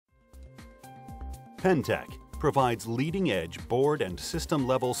Pentec provides leading-edge board and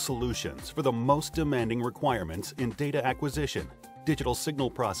system-level solutions for the most demanding requirements in data acquisition, digital signal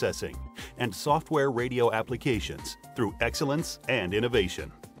processing, and software radio applications through excellence and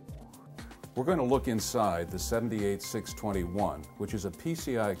innovation. We're going to look inside the 78621, which is a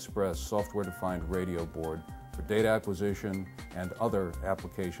PCI Express software-defined radio board for data acquisition and other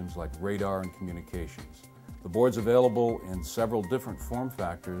applications like radar and communications. The board's available in several different form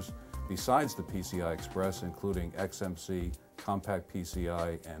factors besides the PCI Express, including XMC, Compact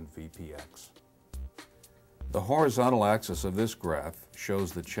PCI, and VPX. The horizontal axis of this graph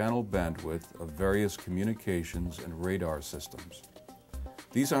shows the channel bandwidth of various communications and radar systems.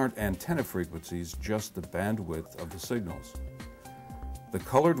 These aren't antenna frequencies, just the bandwidth of the signals. The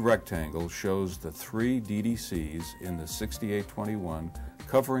colored rectangle shows the 3 DDCs in the 6821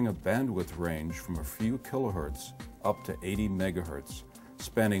 covering a bandwidth range from a few kilohertz up to 80 megahertz,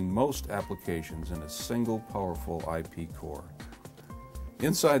 spanning most applications in a single powerful IP core.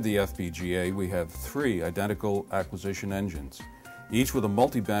 Inside the FPGA, we have 3 identical acquisition engines, each with a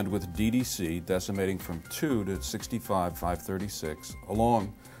multibandwidth DDC decimating from 2 to 65,536,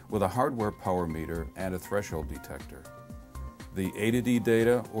 along with a hardware power meter and a threshold detector. The A to D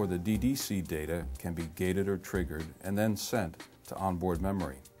data or the DDC data can be gated or triggered and then sent to onboard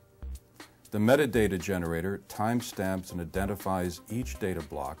memory. The metadata generator timestamps and identifies each data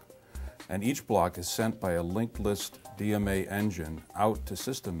block, and each block is sent by a linked list DMA engine out to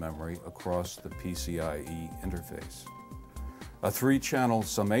system memory across the PCIe interface. A 3-channel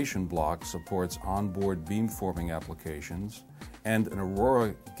summation block supports onboard beamforming applications, and an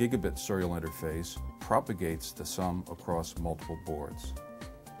Aurora gigabit serial interface propagates the sum across multiple boards.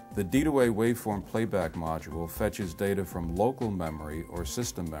 The D2A waveform playback module fetches data from local memory or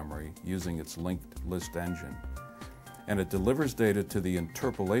system memory using its linked list engine, and it delivers data to the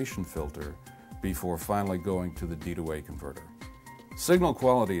interpolation filter before finally going to the D2A converter. Signal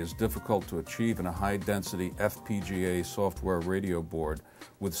quality is difficult to achieve in a high-density FPGA software radio board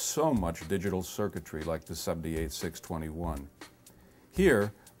with so much digital circuitry like the 78621.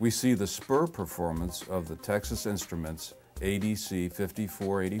 Here, we see the spur performance of the Texas Instruments ADC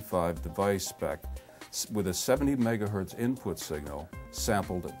 5485 device spec with a 70 MHz input signal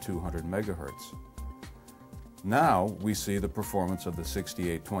sampled at 200 MHz. Now we see the performance of the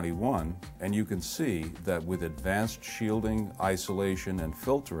 6821, and you can see that with advanced shielding, isolation, and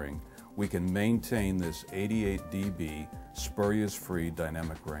filtering, we can maintain this 88 dB spurious-free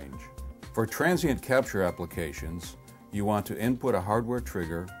dynamic range. For transient capture applications, you want to input a hardware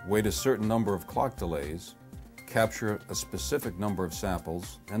trigger, wait a certain number of clock delays, capture a specific number of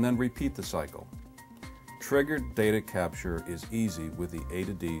samples, and then repeat the cycle. Triggered data capture is easy with the A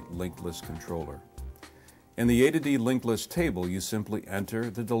to D linked list controller. In the A to D linked list table, you simply enter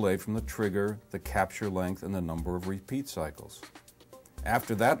the delay from the trigger, the capture length, and the number of repeat cycles.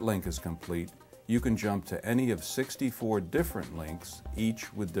 After that link is complete, you can jump to any of 64 different links,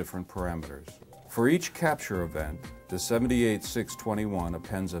 each with different parameters. For each capture event, the 78621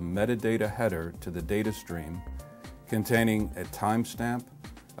 appends a metadata header to the data stream containing a timestamp,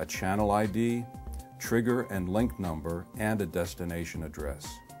 a channel ID, trigger and link number, and a destination address.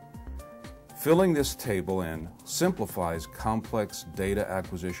 Filling this table in simplifies complex data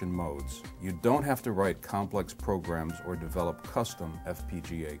acquisition modes. You don't have to write complex programs or develop custom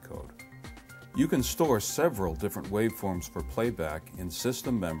FPGA code. You can store several different waveforms for playback in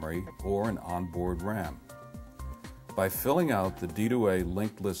system memory or an onboard RAM. By filling out the D2A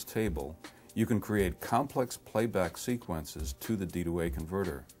linked list table, you can create complex playback sequences to the D2A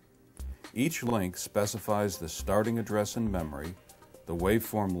converter. Each link specifies the starting address in memory, the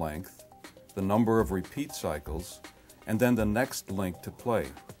waveform length, the number of repeat cycles, and then the next link to play.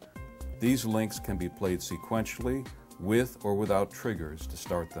 These links can be played sequentially with or without triggers to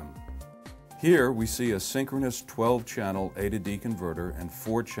start them. Here we see a synchronous 12-channel A to D converter and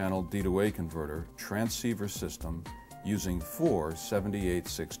 4-channel D2A converter transceiver system using 4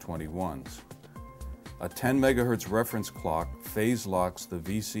 78621s. A 10 MHz reference clock phase locks the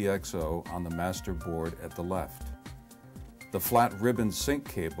VCXO on the master board at the left. The flat ribbon sync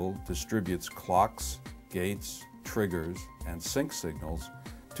cable distributes clocks, gates, triggers, and sync signals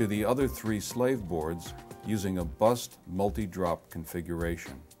to the other 3 slave boards using a bus multi-drop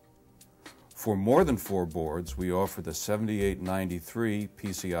configuration. For more than 4 boards, we offer the 7893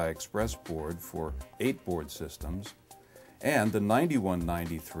 PCI Express board for 8-board systems and the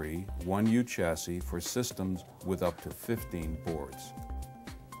 9193 1U chassis for systems with up to 15 boards.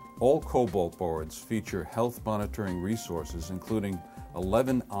 All Cobalt boards feature health monitoring resources including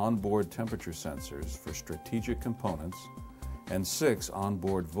 11 onboard temperature sensors for strategic components and 6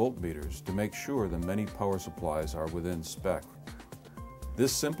 onboard voltmeters to make sure the many power supplies are within spec.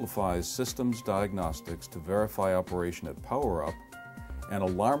 This simplifies systems diagnostics to verify operation at power-up, and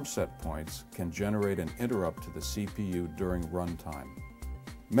alarm set points can generate an interrupt to the CPU during runtime.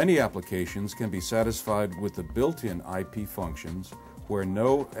 Many applications can be satisfied with the built-in IP functions where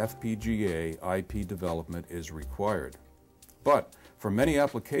no FPGA IP development is required. But for many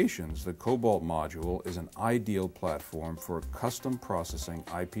applications, the Cobalt module is an ideal platform for custom processing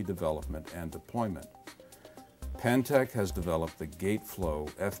IP development and deployment. Pentec has developed the GateFlow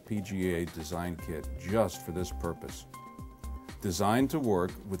FPGA design kit just for this purpose. Designed to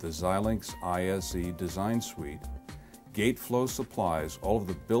work with the Xilinx ISE design suite, GateFlow supplies all of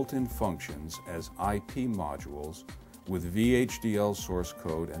the built-in functions as IP modules with VHDL source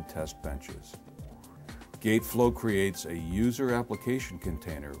code and test benches. GateFlow creates a user application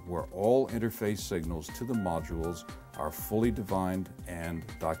container where all interface signals to the modules are fully defined and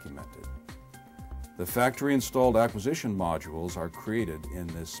documented. The factory-installed acquisition modules are created in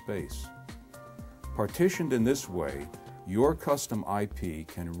this space. Partitioned in this way, your custom IP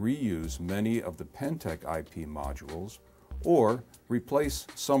can reuse many of the Pentec IP modules or replace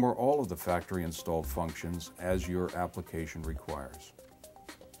some or all of the factory-installed functions as your application requires.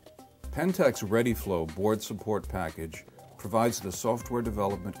 Pentec's ReadyFlow board support package provides the software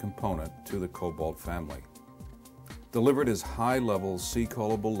development component to the Cobalt family. Delivered as high-level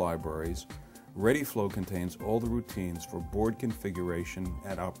C-callable libraries, ReadyFlow contains all the routines for board configuration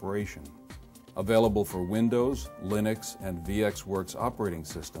and operation. Available for Windows, Linux, and VxWorks operating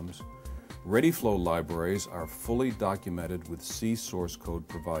systems, ReadyFlow libraries are fully documented with C source code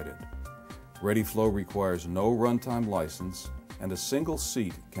provided. ReadyFlow requires no runtime license, and a single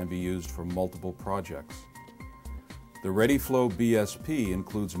seat can be used for multiple projects. The ReadyFlow BSP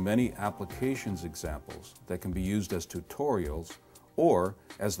includes many applications examples that can be used as tutorials or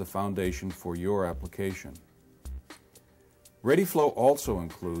as the foundation for your application. ReadyFlow also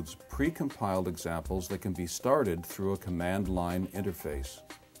includes pre-compiled examples that can be started through a command line interface.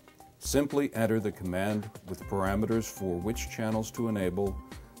 Simply enter the command with parameters for which channels to enable,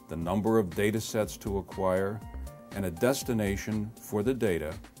 the number of data sets to acquire, and a destination for the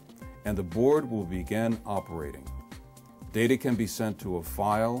data, and the board will begin operating. Data can be sent to a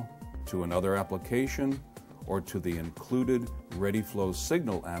file, to another application, or to the included ReadyFlow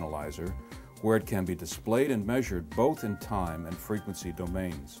signal analyzer, where it can be displayed and measured both in time and frequency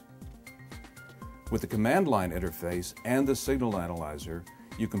domains. With the command line interface and the signal analyzer,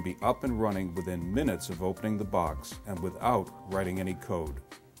 you can be up and running within minutes of opening the box and without writing any code.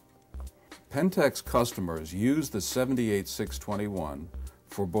 Pentec's customers use the 78621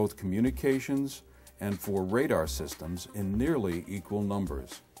 for both communications and for radar systems in nearly equal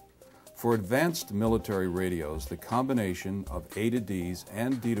numbers. For advanced military radios, the combination of A to Ds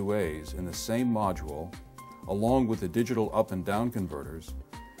and D to As in the same module, along with the digital up and down converters,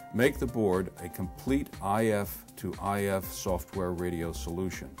 make the board a complete IF to IF software radio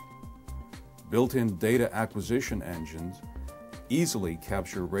solution. Built-in data acquisition engines easily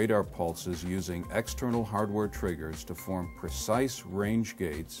capture radar pulses using external hardware triggers to form precise range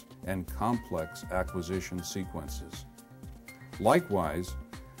gates and complex acquisition sequences. Likewise,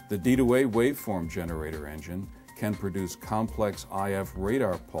 the D2A waveform generator engine can produce complex IF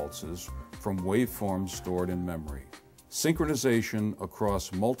radar pulses from waveforms stored in memory. Synchronization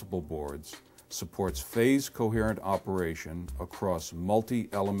across multiple boards supports phase-coherent operation across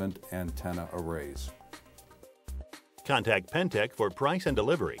multi-element antenna arrays. Contact Pentec for price and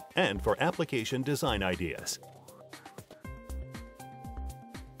delivery and for application design ideas.